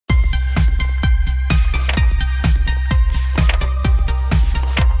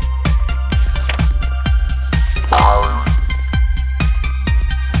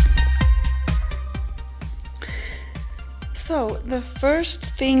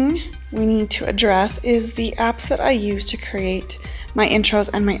first thing we need to address is the apps that I use to create my intros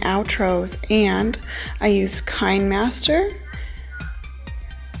and my outros, and I use Kinemaster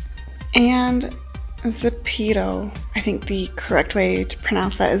and Zepeto. I think the correct way to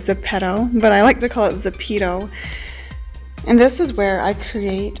pronounce that is Zepeto, but I like to call it Zepeto. And this is where I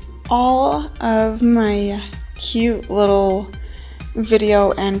create all of my cute little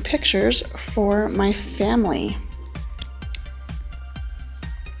video and pictures for my family.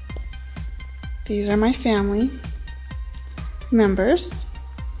 These are my family members,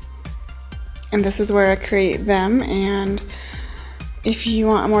 and this is where I create them. And if you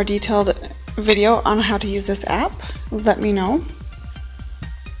want a more detailed video on how to use this app, let me know.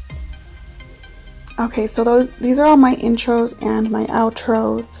 Okay, so these are all my intros and my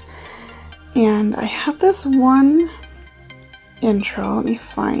outros, and I have this one intro. Let me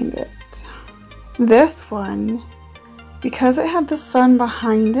find it. This one, because it had the sun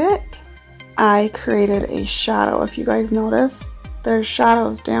behind it, I created a shadow. If you guys notice, there's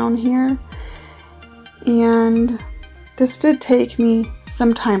shadows down here, and this did take me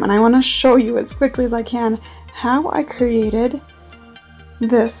some time, and I want to show you as quickly as I can how I created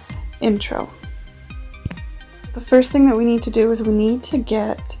this intro. The first thing that we need to do is we need to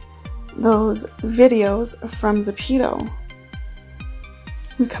get those videos from Zepeto.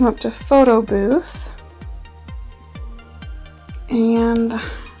 We come up to photo booth, and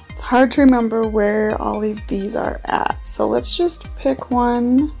it's hard to remember where all of these are at, so let's just pick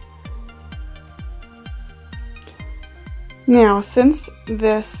one. Now, since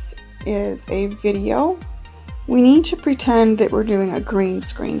this is a video, we need to pretend that we're doing a green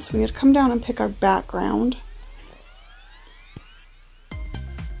screen, so we need to come down and pick our background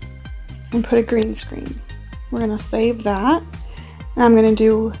and put a green screen. We're going to save that, and I'm going to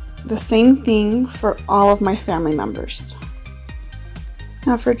do the same thing for all of my family members.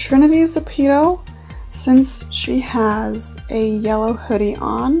 Now for Trinity Zepeto, since she has a yellow hoodie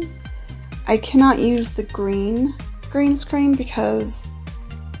on, I cannot use the green screen because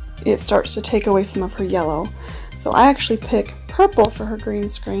it starts to take away some of her yellow. So I actually pick purple for her green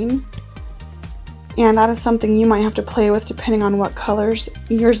screen, and that is something you might have to play with depending on what colors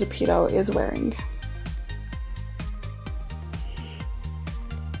your Zepeto is wearing.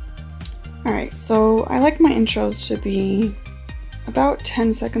 Alright, so I like my intros to be about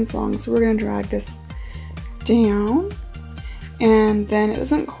 10 seconds long, so we're going to drag this down, and then it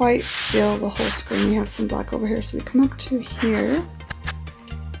doesn't quite fill the whole screen. We have some black over here, so we come up to here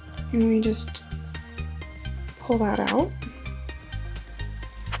and we just pull that out.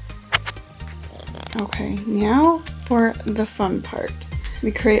 Okay, now for the fun part.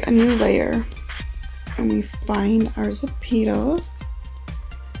 We create a new layer and we find our Zepetos.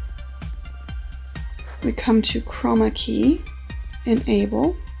 We come to chroma key,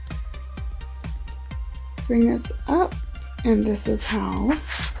 enable, bring this up, and this is how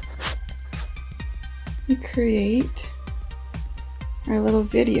we create our little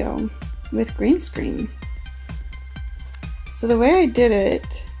video with green screen. So the way I did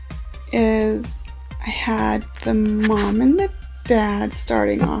it is I had the mom and the dad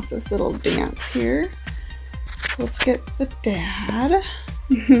starting off this little dance here. Let's get the dad.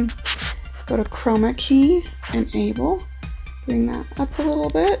 Go to chroma key, enable, bring that up a little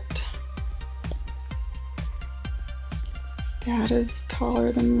bit. Dad is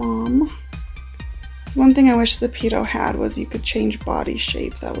taller than mom. One thing I wish Zepeto had was you could change body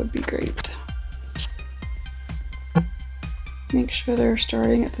shape. That would be great. Make sure they're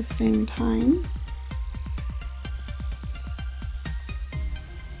starting at the same time.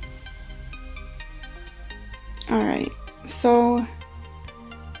 Alright, so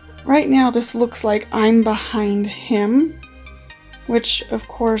right now this looks like I'm behind him, which of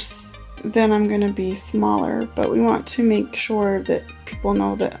course then I'm going to be smaller, but we want to make sure that people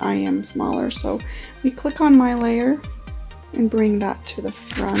know that I am smaller. So we click on my layer and bring that to the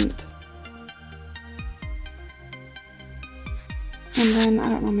front. And then, I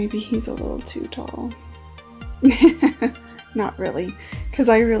don't know, maybe he's a little too tall. Not really, because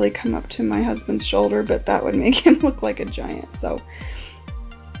I really come up to my husband's shoulder, but that would make him look like a giant. So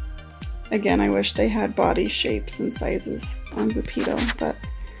again, I wish they had body shapes and sizes on Zepeto, but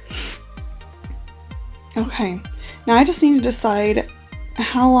okay. Now I just need to decide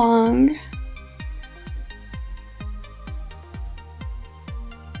how long.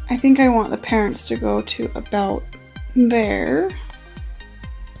 I think I want the parents to go to about there.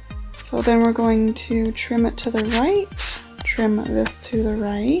 So then we're going to trim it to the right, trim this to the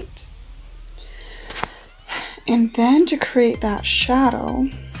right, and then to create that shadow,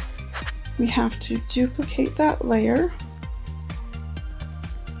 we have to duplicate that layer,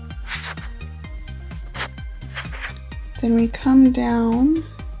 Then we come down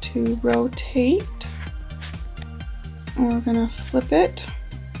to rotate, and we're gonna flip it.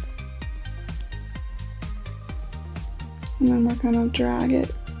 And then we're gonna drag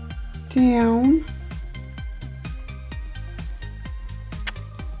it down.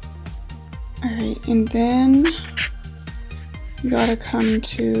 All right, and then you gotta come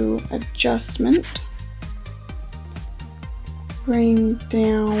to adjustment, bring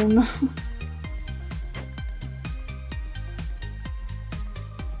down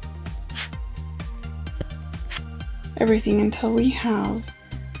everything until we have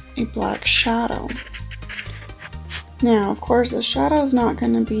a black shadow. Now, of course, the shadow is not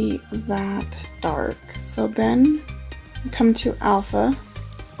going to be that dark. So then we come to alpha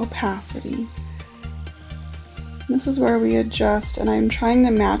opacity. This is where we adjust, and I'm trying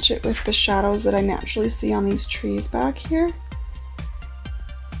to match it with the shadows that I naturally see on these trees back here.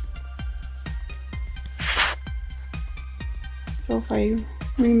 So if I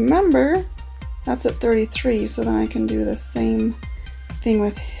remember, that's at 33, so then I can do the same thing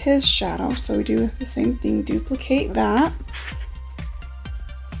with his shadow. So we do the same thing, duplicate that,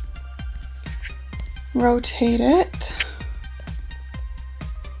 rotate it,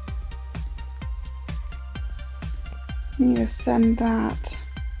 need to send that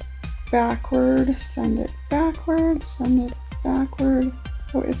backward, send it backward, send it backward,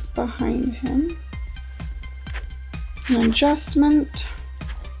 so it's behind him. An adjustment,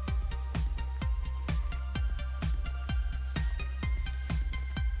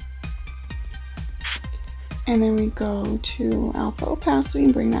 and then we go to alpha opacity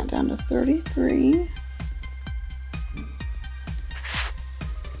and bring that down to 33.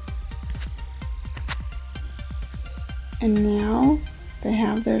 And now they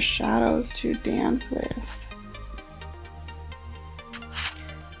have their shadows to dance with.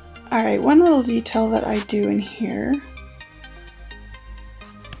 All right, one little detail that I do in here.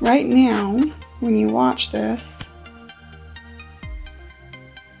 Right now, when you watch this,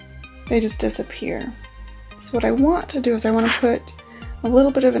 they just disappear. So what I want to do is I want to put a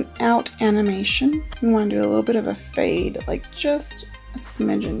little bit of an out animation. We want to do a little bit of a fade, like just a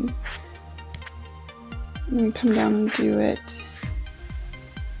smidgen. And we come down and do it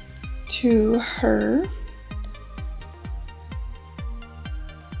to her.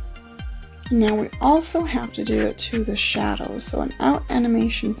 Now we also have to do it to the shadows. So an out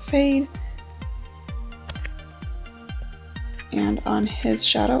animation fade, and on his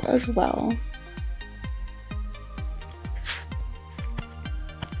shadow as well.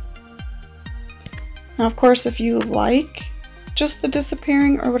 Now, of course, if you like just the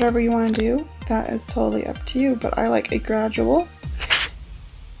disappearing or whatever you want to do, that is totally up to you, but I like a gradual.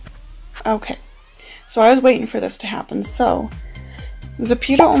 Okay, so I was waiting for this to happen. So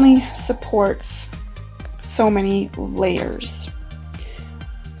Zepeto only supports so many layers.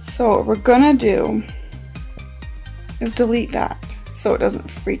 So what we're gonna do is delete that so it doesn't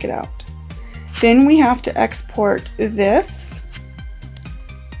freak it out. Then we have to export this.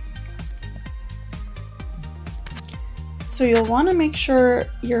 So you'll want to make sure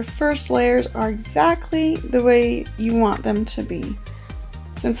your first layers are exactly the way you want them to be.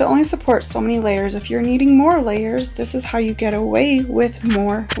 Since it only supports so many layers, if you're needing more layers, this is how you get away with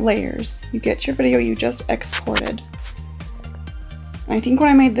more layers. You get your video you just exported. And I think when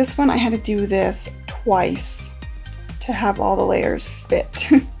I made this one, I had to do this twice to have all the layers fit.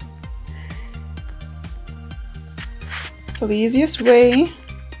 So the easiest way,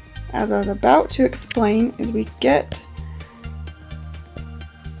 as I was about to explain, is we get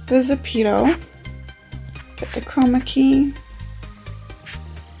the Zepeto, get the chroma key,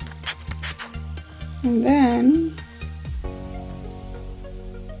 and then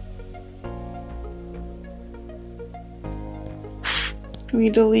we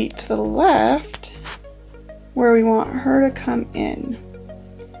delete to the left where we want her to come in.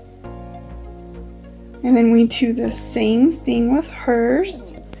 And then we do the same thing with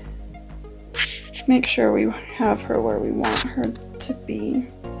hers. Just make sure we have her where we want her to be.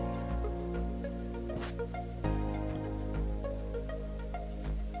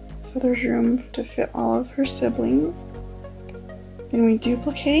 So there's room to fit all of her siblings. Then we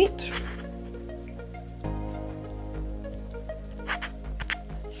duplicate,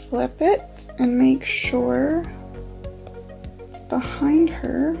 flip it, and make sure it's behind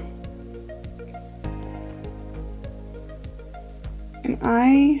her. And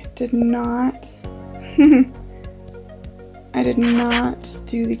I did not I did not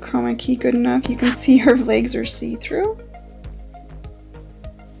do the chroma key good enough. You can see her legs are see-through.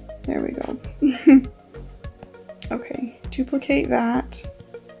 There we go. Okay, duplicate that.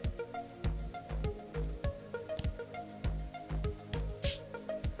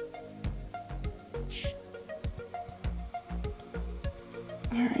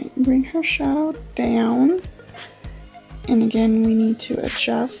 bring her shadow down. And again, we need to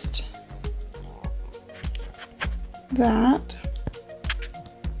adjust that.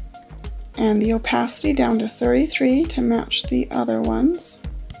 And the opacity down to 33 to match the other ones.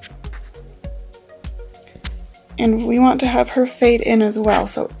 And we want to have her fade in as well.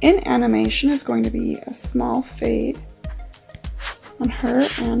 So in animation is going to be a small fade on her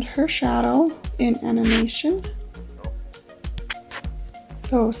and her shadow in animation.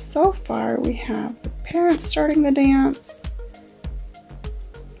 So far we have the parents starting the dance.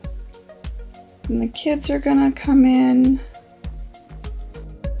 And the kids are gonna come in.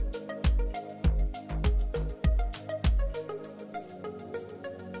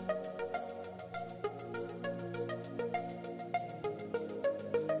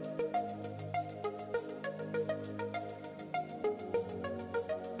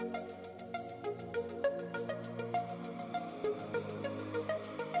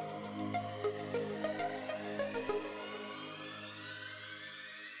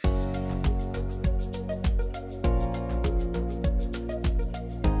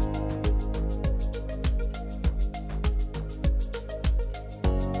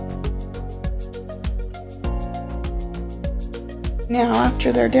 Now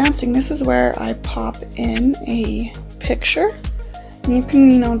after they're dancing, this is where I pop in a picture. And you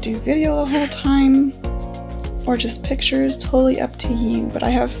can, do video the whole time or just pictures, totally up to you, but I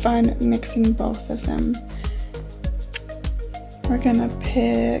have fun mixing both of them. We're gonna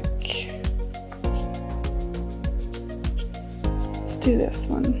pick, let's do this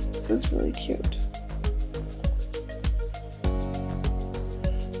one. This is really cute.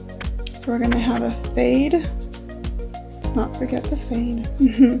 So we're gonna have a fade. Let's not forget the fade.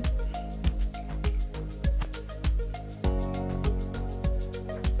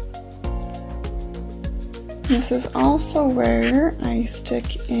 This is also where I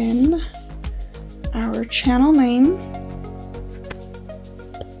stick in our channel name.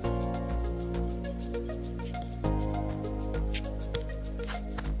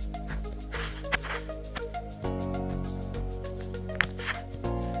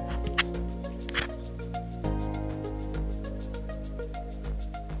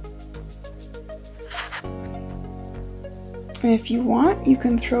 And if you want, you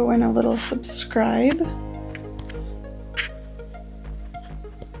can throw in a little subscribe.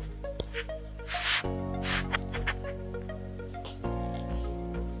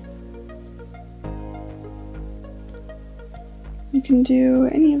 You can do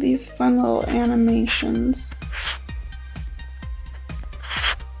any of these fun little animations.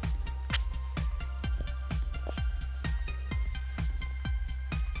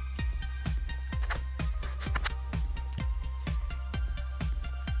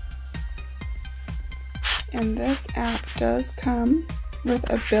 And this app does come with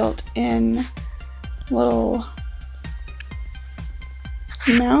a built-in little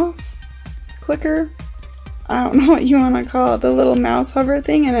mouse clicker. I don't know what you want to call it, the little mouse hover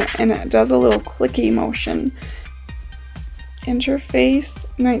thing, and it does a little clicky motion. Interface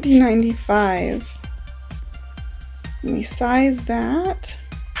 1995. And we size that.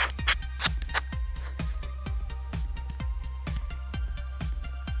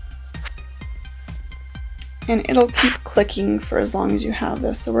 And it'll keep clicking for as long as you have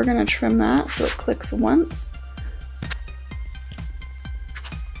this. So we're going to trim that so it clicks once.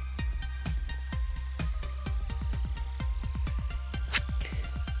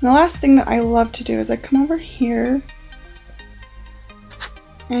 And the last thing that I love to do is I come over here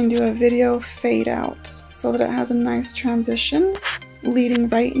and do a video fade out so that it has a nice transition leading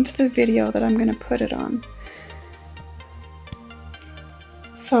right into the video that I'm going to put it on.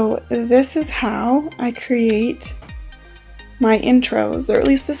 So this is how I create my intros, or at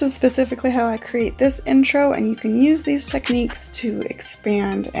least this is specifically how I create this intro, and you can use these techniques to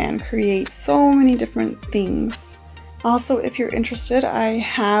expand and create so many different things. Also, if you're interested, I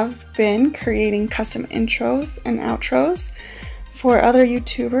have been creating custom intros and outros for other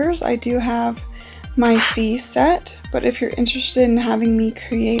YouTubers. I do have my fee set, but if you're interested in having me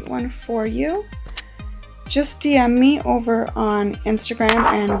create one for you, just DM me over on Instagram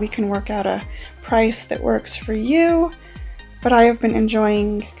and we can work out a price that works for you. But I have been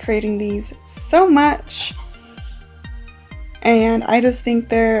enjoying creating these so much, and I just think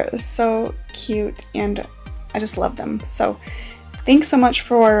they're so cute and I just love them. So thanks so much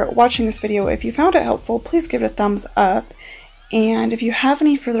for watching this video. If you found it helpful, please give it a thumbs up. And if you have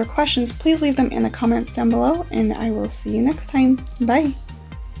any further questions, please leave them in the comments down below, and I will see you next time. Bye.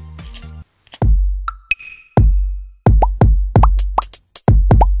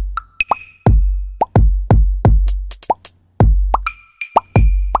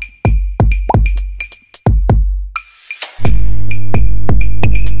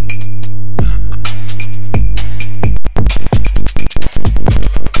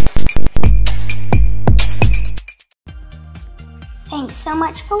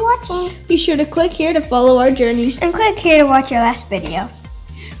 much for watching. Be sure to click here to follow our journey. And click here to watch our last video.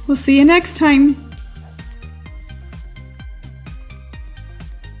 We'll see you next time.